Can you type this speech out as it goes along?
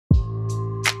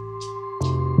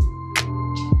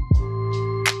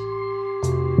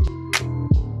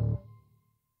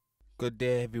Good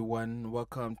day, everyone.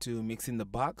 Welcome to Mixing the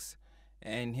Box.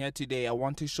 And here today, I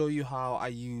want to show you how I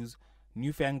use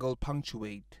Newfangled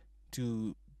Punctuate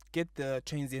to get the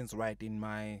transients right in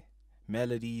my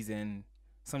melodies and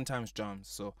sometimes drums.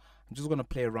 So I'm just gonna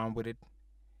play around with it.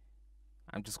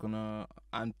 I'm just gonna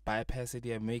bypass it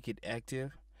here, make it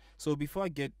active. So before I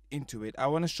get into it, I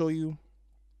want to show you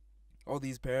all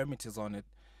these parameters on it.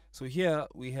 So here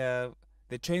we have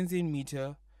the transient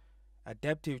meter,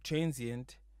 adaptive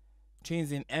transient,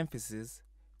 transient emphasis,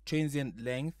 transient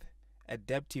length,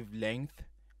 adaptive length,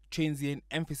 transient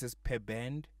emphasis per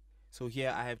band. So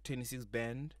here I have 26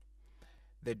 band.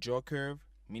 The draw curve,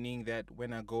 meaning that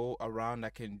when I go around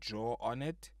I can draw on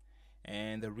it,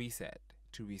 and the reset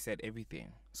to reset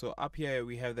everything. So up here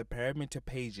we have the parameter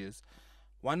pages.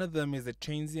 One of them is a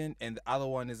transient and the other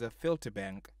one is a filter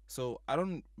bank. So I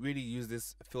don't really use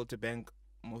this filter bank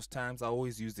most times. I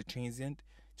always use the transient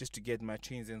just to get my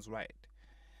transients right.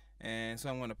 And so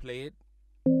I'm going to play it.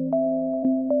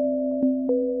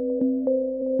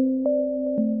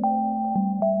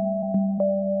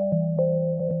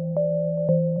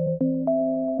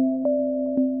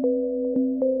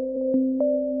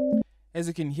 As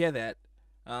you can hear that,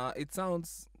 it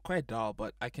sounds quite dull,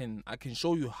 but I can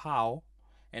show you how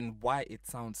and why it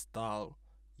sounds dull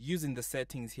using the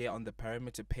settings here on the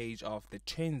parameter page of the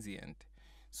transient.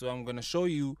 So I'm going to show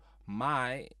you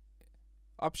my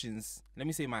options, let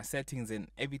me say my settings and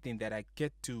everything that I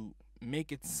get to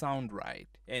make it sound right.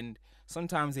 And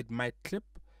sometimes it might clip,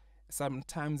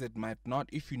 sometimes it might not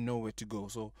if you know where to go.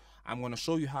 So I'm going to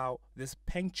show you how this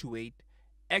Punctuate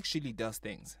actually does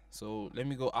things. So let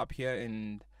me go up here,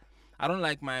 and I don't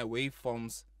like my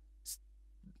waveforms.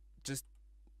 Just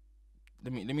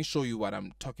let me show you what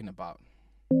I'm talking about.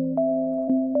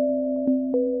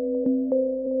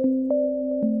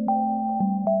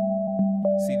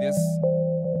 See this?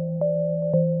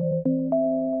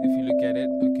 If you look at it,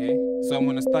 okay. So I'm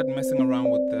gonna start messing around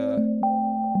with I'm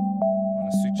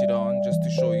gonna switch it on just to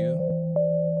show you.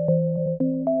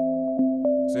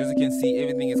 So as you can see,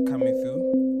 everything is coming through,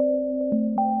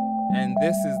 and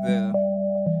this is the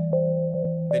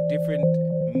different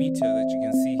meter that you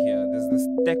can see here. There's the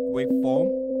stack waveform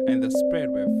and the spread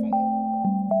waveform.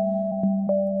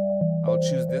 I'll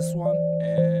choose this one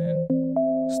and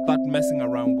start messing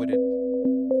around with it.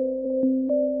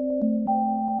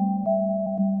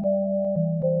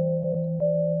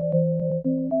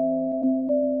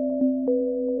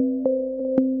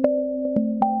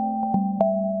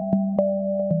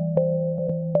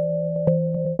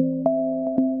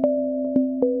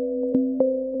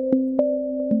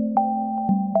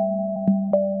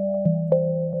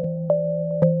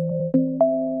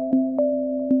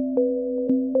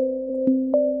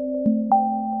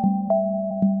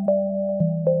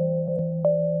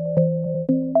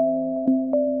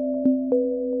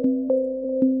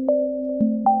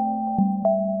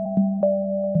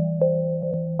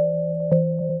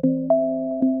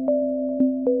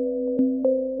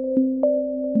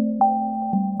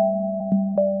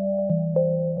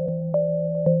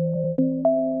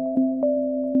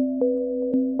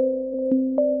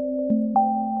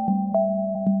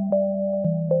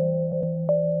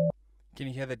 Can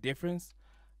you hear the difference?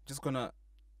 Just gonna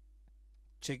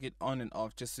check it on and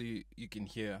off just so you can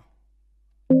hear.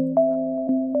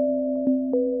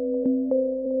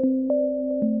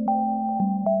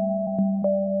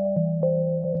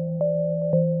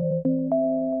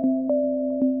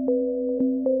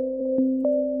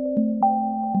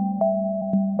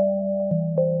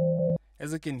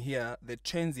 As you can hear, the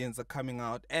transients are coming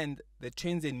out, and the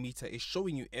transient meter is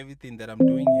showing you everything that I'm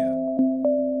doing here.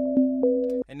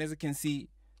 And as you can see,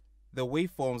 the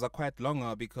waveforms are quite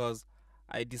longer because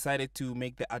I decided to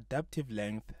make the adaptive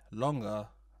length longer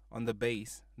on the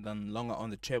bass than longer on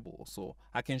the treble. So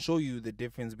I can show you the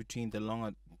difference between the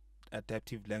longer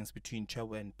adaptive lengths between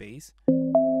treble and bass.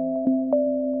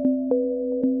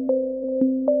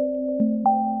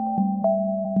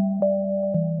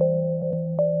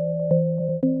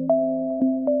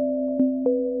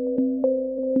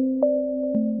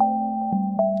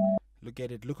 Look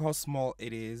at it, look how small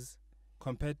it is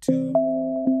compared to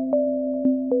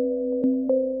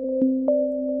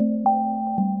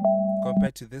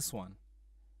this one.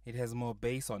 It has more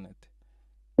bass on it.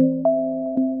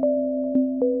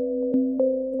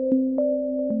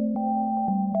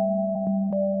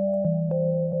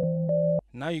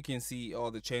 Now you can see all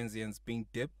the transients being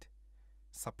dipped,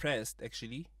 suppressed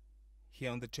actually, here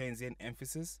on the transient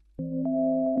emphasis.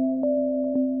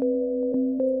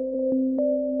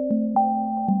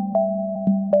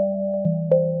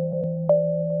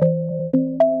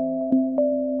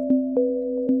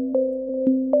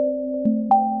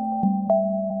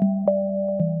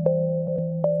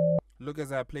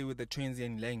 as I play with the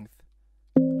transient length,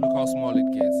 look how small it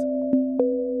gets.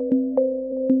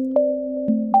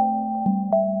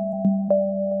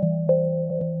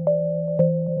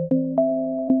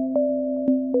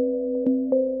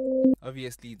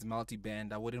 Obviously it's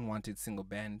multi-band. I wouldn't want it single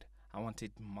band. I want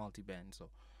it multi-band. So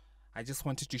I just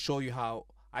wanted to show you how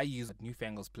I use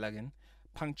Newfangled's plugin,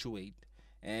 Punctuate.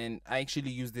 And I actually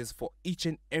use this for each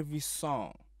and every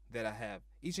song that I have.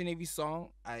 Each and every song,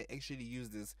 I actually use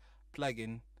this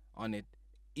plugin on it.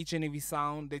 Each and every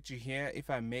sound that you hear, if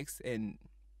I mix and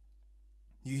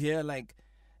you hear like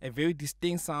a very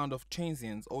distinct sound of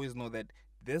transients, always know that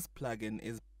this plugin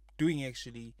is doing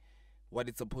actually what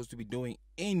it's supposed to be doing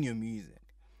in your music.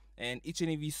 And each and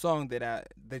every song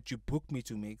that you book me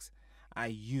to mix, I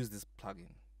use this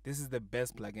plugin. This is the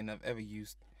best plugin I've ever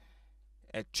used.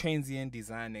 A transient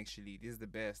design, actually. This is the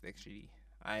best, actually.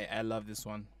 I love this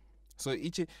one. So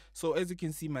as you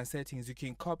can see my settings, you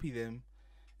can copy them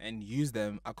and use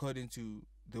them according to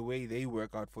the way they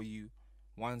work out for you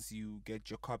once you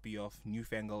get your copy of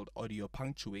Newfangled Audio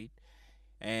Punctuate.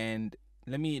 And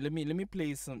let me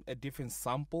play a different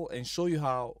sample and show you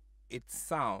how it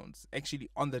sounds actually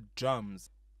on the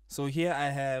drums. So here I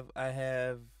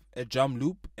have a drum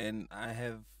loop, and I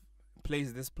have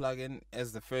placed this plugin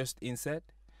as the first inset.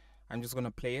 I'm just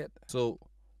gonna play it, so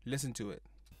listen to it.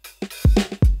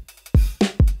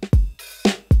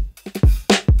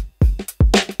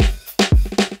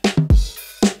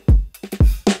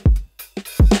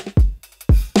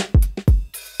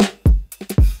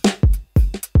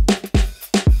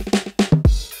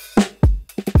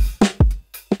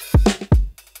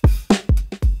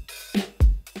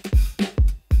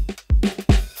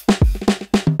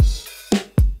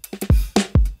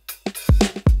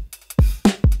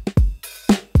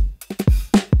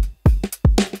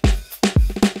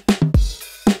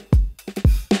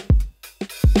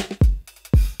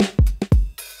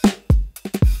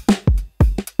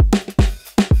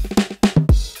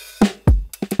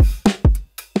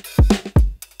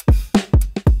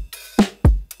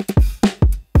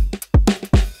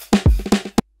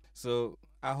 So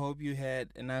I hope you had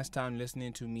a nice time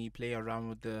listening to me play around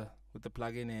with the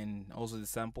plugin and also the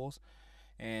samples,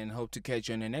 and hope to catch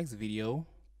you in the next video.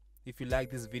 If you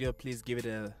like this video, please give it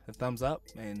a thumbs up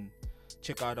and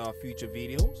check out our future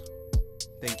videos.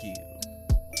 Thank you.